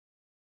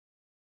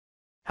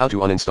How to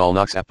uninstall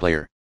Nox App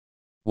Player.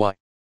 Why?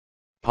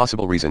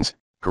 Possible reasons: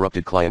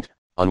 corrupted client,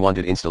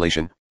 unwanted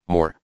installation,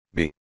 more.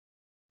 B.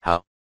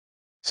 How?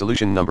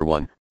 Solution number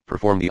 1,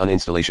 perform the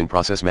uninstallation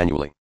process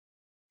manually.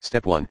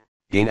 Step 1,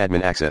 gain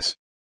admin access.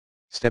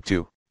 Step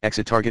 2,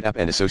 exit target app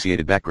and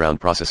associated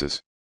background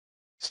processes.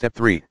 Step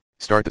 3,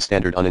 start the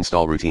standard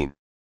uninstall routine.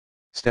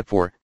 Step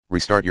 4,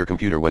 restart your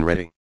computer when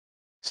ready.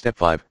 Step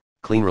 5,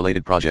 clean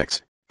related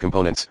projects,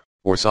 components,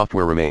 or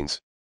software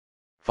remains.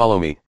 Follow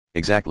me,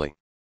 exactly.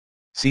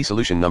 See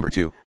solution number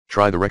 2,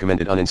 try the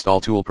recommended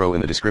Uninstall Tool Pro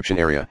in the description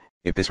area,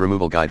 if this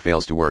removal guide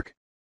fails to work.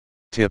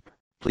 Tip,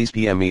 please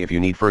PM me if you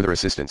need further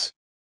assistance.